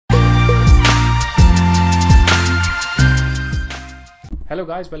Hello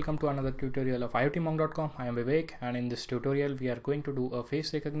guys, welcome to another tutorial of IoTmonk.com. I am Vivek, and in this tutorial we are going to do a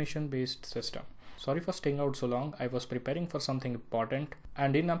face recognition based system. Sorry for staying out so long. I was preparing for something important,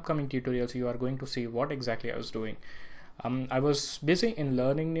 and in upcoming tutorials you are going to see what exactly I was doing. I was busy in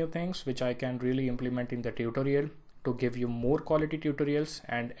learning new things which I can really implement in the tutorial to give you more quality tutorials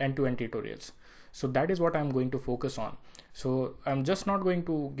and end-to-end tutorials. So that is what I'm going to focus on. So I'm just not going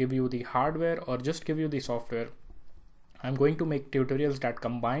to give you the hardware or just give you the software. I'm going to make tutorials that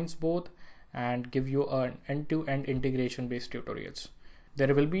combines both and give you an end-to-end integration based tutorials.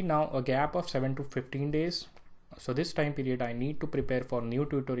 There will be now a gap of 7 to 15 days. So this time period I need to prepare for new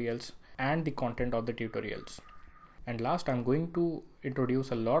tutorials and the content of the tutorials. And last, I'm going to introduce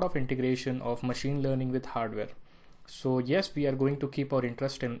a lot of integration of machine learning with hardware. So yes, we are going to keep our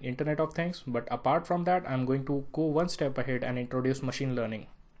interest in Internet of Things, but apart from that, I'm going to go one step ahead and introduce machine learning,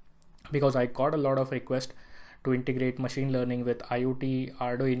 because I got a lot of requests to integrate machine learning with IoT,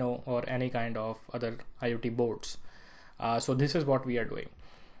 Arduino, or any kind of other IoT boards. So this is what we are doing.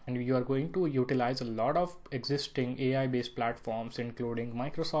 And you are going to utilize a lot of existing AI-based platforms, including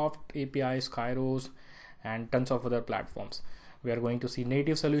Microsoft APIs, Kairos, and tons of other platforms. We are going to see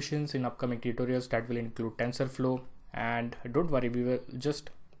native solutions in upcoming tutorials that will include TensorFlow, and don't worry, we will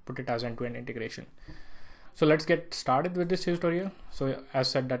just put it as end-to-end integration. So let's get started with this tutorial. So as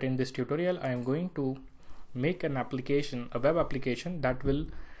said that in this tutorial, I am going to make an application, a web application that will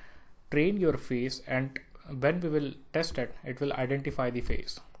train your face, and when we will test it, it will identify the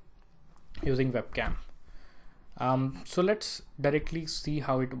face using webcam. So let's directly see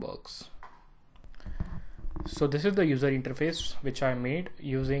how it works. So this is the user interface which I made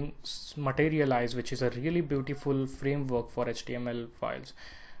using Materialize, which is a really beautiful framework for HTML files,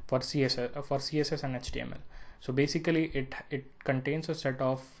 for CSS and HTML. So basically it contains a set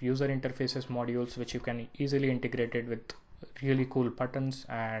of user interfaces modules which you can easily integrate it with really cool buttons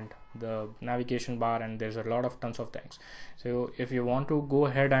and the navigation bar, and there's a lot of tons of things. So if you want to go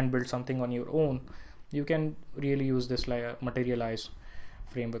ahead and build something on your own, you can really use this Materialize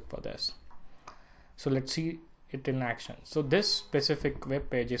framework for this. So let's see it in action. So this specific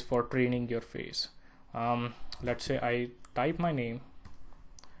web page is for training your face. Let's say I type my name,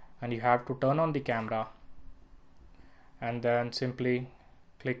 and you have to turn on the camera and then simply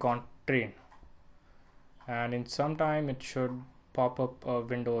click on train, and in some time it should pop up a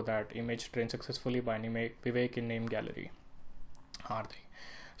window that image trained successfully by Vivek in name gallery.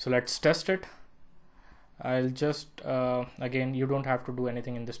 So let's test it. I'll just again, you don't have to do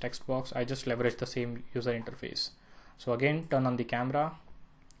anything in this text box. I just leverage the same user interface. So again, turn on the camera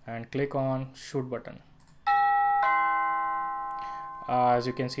and click on shoot button. As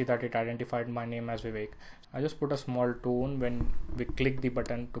you can see that it identified my name as Vivek. I just put a small tone when we click the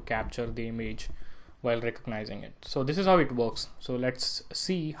button to capture the image while recognizing it. So this is how it works. So let's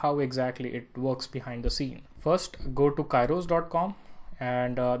see how exactly it works behind the scene. First, go to kairos.com.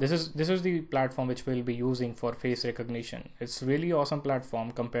 And this is the platform which we'll be using for face recognition. It's really awesome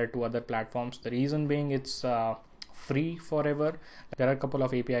platform compared to other platforms. The reason being, it's free forever. There are a couple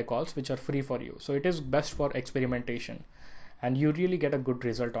of API calls which are free for you. So it is best for experimentation, and you really get a good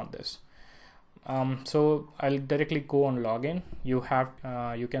result on this. So I'll directly go on login. You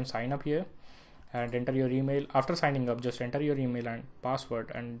can sign up here and enter your email. After signing up, just enter your email and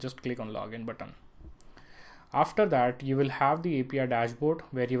password and just click on login button. After that, you will have the API dashboard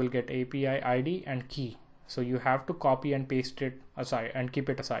where you will get API ID and key. So you have to copy and paste it aside and keep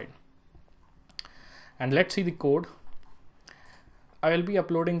it aside. And let's see the code. I will be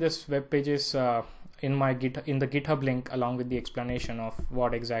uploading this web pages in the GitHub link, along with the explanation of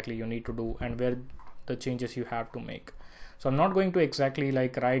what exactly you need to do and where the changes you have to make. So I'm not going to exactly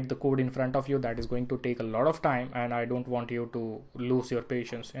like write the code in front of you. That is going to take a lot of time, and I don't want you to lose your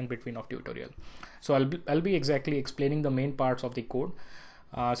patience in between of tutorial. So I'll be exactly explaining the main parts of the code.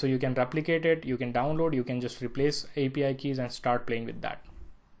 So you can replicate it, you can download, you can just replace API keys and start playing with that.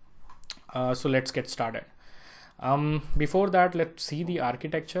 So let's get started. Before that, let's see the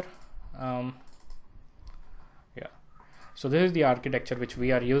architecture. So this is the architecture which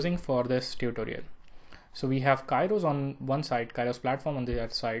we are using for this tutorial. So we have Kairos on one side, Kairos platform on the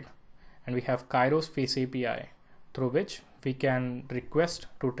other side, and we have Kairos face API, through which we can request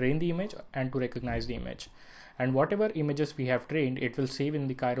to train the image and to recognize the image. And whatever images we have trained, it will save in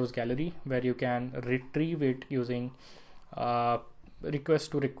the Kairos gallery, where you can retrieve it using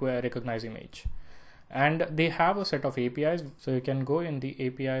request to recognize image. And they have a set of APIs, so you can go in the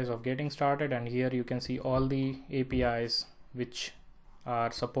APIs of getting started, and here you can see all the APIs which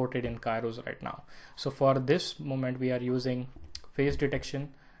are supported in Kairos right now. So for this moment, we are using face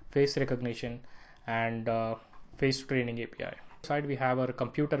detection, face recognition, and face training API. Side we have our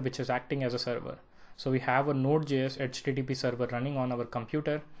computer which is acting as a server. So we have a Node.js HTTP server running on our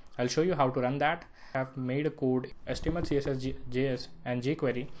computer. I'll show you how to run that. I have made a code HTML, CSS, JS and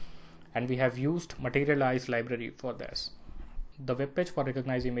jQuery, and we have used materialize library for this. The web page for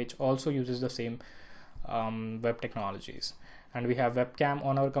recognize image also uses the same web technologies, and we have webcam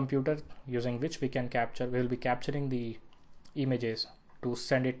on our computer using which we will be capturing the images to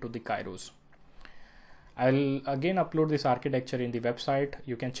send it to the Kairos. I'll again upload this architecture in the website.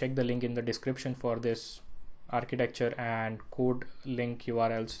 You can check the link in the description for this architecture and code link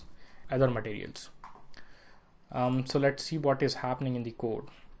URLs, other materials. So let's see what is happening in the code.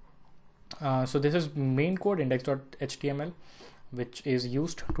 So this is main code index.html, which is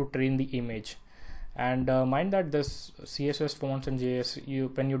used to train the image. And mind that this CSS fonts and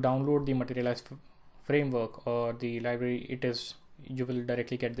JS, when you download the materialize framework or the library, you will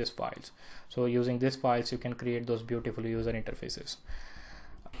directly get these files. So using these files you can create those beautiful user interfaces.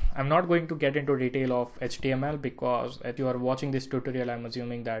 I'm not going to get into detail of HTML because if you are watching this tutorial, I'm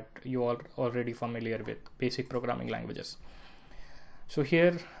assuming that you are already familiar with basic programming languages. So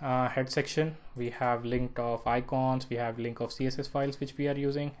here head section, we have link of icons, we have link of CSS files which we are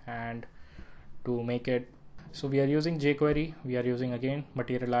using, and to make it, so we are using jQuery, we are using again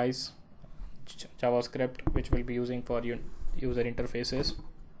materialize JavaScript, which we'll be using for user interfaces,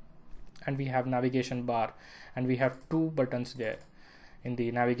 and we have navigation bar, and we have two buttons there in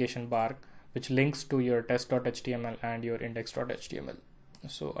the navigation bar which links to your test.html and your index.html.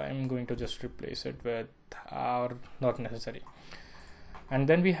 So I'm going to just replace it with not necessary. And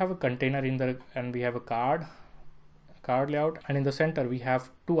then we have a container and we have a card layout, and in the center we have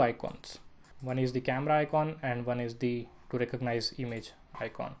two icons. One is the camera icon and one is the to recognize image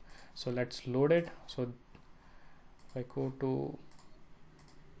icon. So let's load it. So if I go to,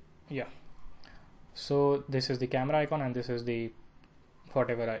 so this is the camera icon and this is the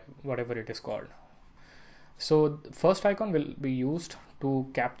whatever it is called. So the first icon will be used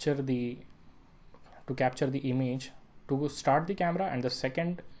to capture the image to start the camera, and the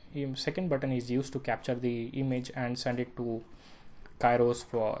second button is used to capture the image and send it to Kairos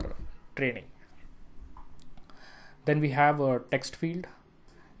for training. Then we have a text field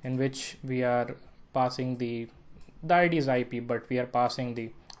in which we are passing the ID is IP, but we are passing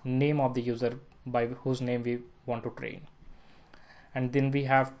the name of the user by whose name we want to train. And then we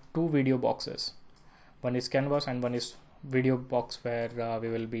have two video boxes. One is canvas and one is video box, where we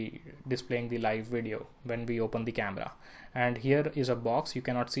will be displaying the live video when we open the camera. And here is a box, you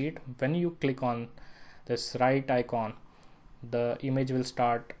cannot see it. When you click on this right icon, the image will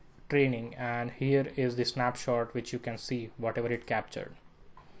start training, and here is the snapshot which you can see whatever it captured.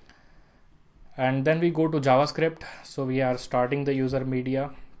 And then we go to JavaScript. So we are starting the user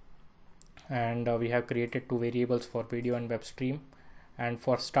media, and we have created two variables for video and web stream. And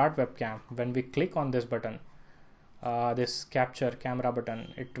for start webcam, when we click on this button, this capture camera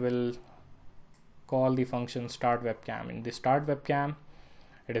button, it will call the function start webcam. In the start webcam,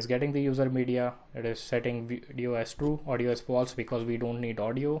 it is getting the user media, it is setting video as true, audio as false, because we don't need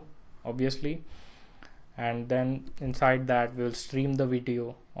audio obviously. And then inside that we will stream the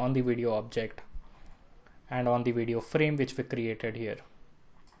video on the video object and on the video frame which we created here.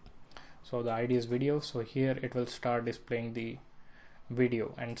 So the ID is video, so here it will start displaying the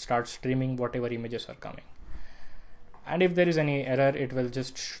video and start streaming whatever images are coming. And if there is any error, it will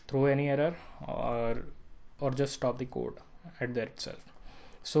just throw any error or just stop the code at there itself.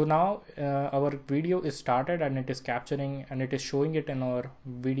 So now our video is started and it is capturing and it is showing it in our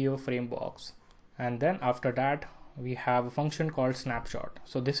video frame box. And then after that we have a function called snapshot.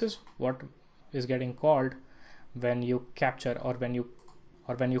 So this is what is getting called when you capture or when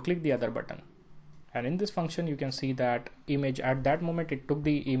you click the other button. And in this function you can see that image at that moment, it took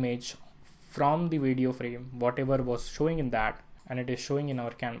the image from the video frame, whatever was showing in that, and it is showing in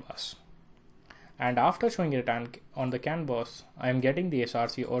our canvas. And after showing it on the canvas, I am getting the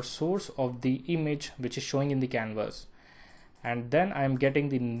SRC or source of the image which is showing in the canvas. And then I am getting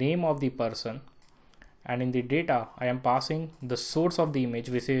the name of the person, and in the data I am passing the source of the image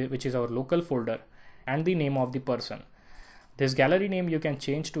which is our local folder and the name of the person. This gallery name you can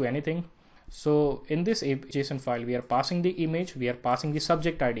change to anything. So in this JSON file we are passing the image, we are passing the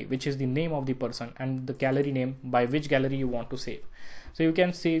subject ID which is the name of the person, and the gallery name by which gallery you want to save. So you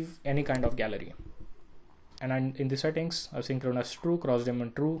can save any kind of gallery. And in the settings, asynchronous true, cross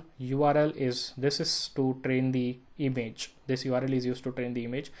daemon true, URL is to train the image. This URL is used to train the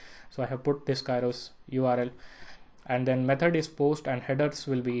image. So I have put this Kairos URL, and then method is post, and headers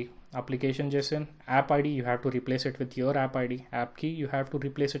will be application JSON. App ID, you have to replace it with your app ID. App key, you have to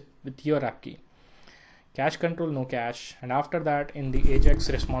replace it with your app key. cache control, no cache. And after that, in the Ajax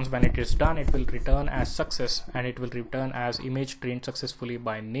response, when it is done, it will return as success, and it will return as image trained successfully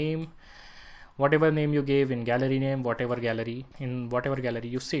by name, whatever name you gave, in gallery name, whatever gallery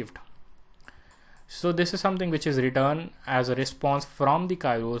you saved. So this is something which is returned as a response from the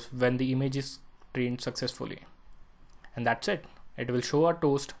Kairos when the image is trained successfully. And that's it. It will show a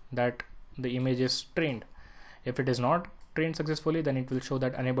toast that the image is trained. If it is not trained successfully, then it will show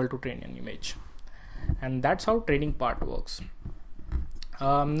that unable to train an image. And that's how training part works.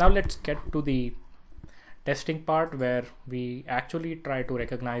 Now let's get to the testing part, where we actually try to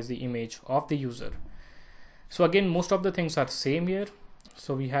recognize the image of the user. So again, most of the things are same here.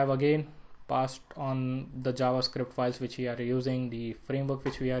 So we have again passed on the JavaScript files which we are using, the framework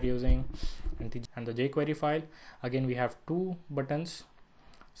which we are using, and the jQuery file. Again, we have two buttons,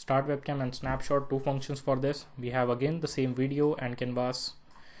 start webcam and snapshot, two functions for this. We have again the same video and canvas,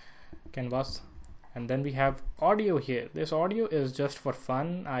 and then we have audio here. This audio is just for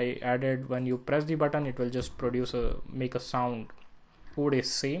fun. I added, when you press the button, it will just make a sound. Code is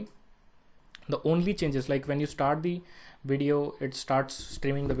same. The only change is, like, when you start the video, it starts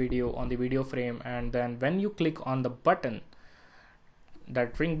streaming the video on the video frame, and then when you click on the button,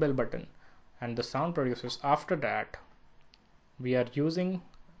 that ring bell button, and the sound produces. After that, we are using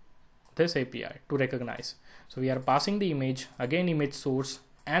this API to recognize. So we are passing the image, again image source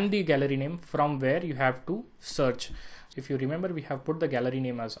and the gallery name from where you have to search. If you remember, we have put the gallery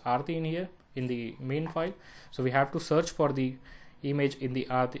name as Aarti in here in the main file. So we have to search for the image in the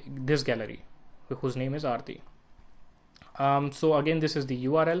this gallery whose name is Aarti. So again, this is the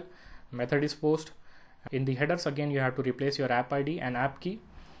URL, method is post. In the headers, again you have to replace your app ID and app key,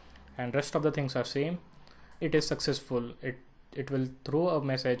 and rest of the things are same. It is successful. It will throw a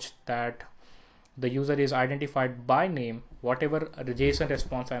message that the user is identified by name, whatever JSON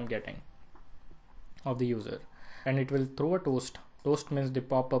response I am getting of the user, and it will throw a toast. Toast means the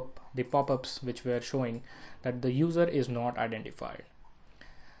pop-ups which were showing that the user is not identified.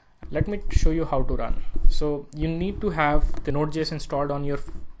 Let me show you how to run. So you need to have the Node.js installed on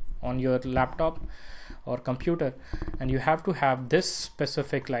your laptop or computer, and you have to have this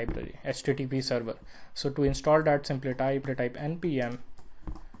specific library, HTTP server. So to install that, simply type npm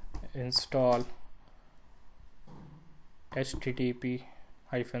install HTTP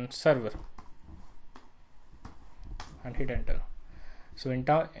 -server and hit enter. So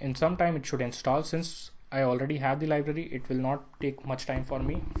in some time it should install. Since I already have the library, it will not take much time for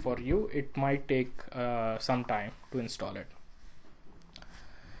me. For you, it might take some time to install it.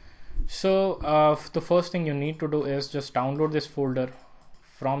 So the first thing you need to do is just download this folder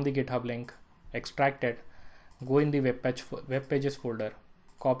from the GitHub link, extract it, go in the web pages folder,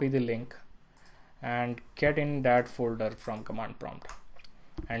 copy the link, and get in that folder from command prompt,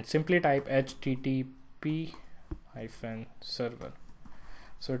 and simply type HTTP -server.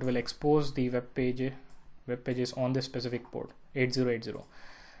 So it will expose the web pages on this specific port 8080,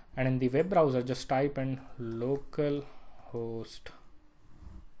 and in the web browser just type in localhost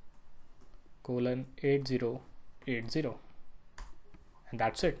 :8080, and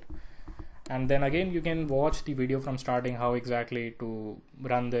that's it. And then again, you can watch the video from starting how exactly to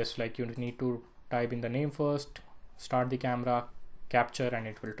run this. Like, you need to type in the name first, start the camera, capture, and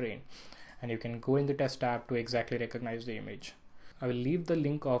it will train. And you can go in the test tab to exactly recognize the image. I will leave the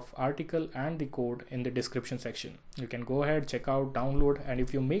link of article and the code in the description section. You can go ahead, check out, download, and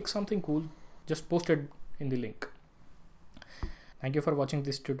if you make something cool, just post it in the link. Thank you for watching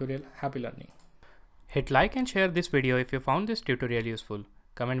this tutorial. Happy learning. Hit like and share this video if you found this tutorial useful.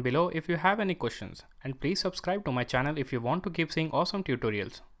 Comment below if you have any questions, and please subscribe to my channel if you want to keep seeing awesome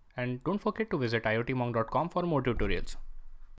tutorials. And don't forget to visit iotmonk.com for more tutorials.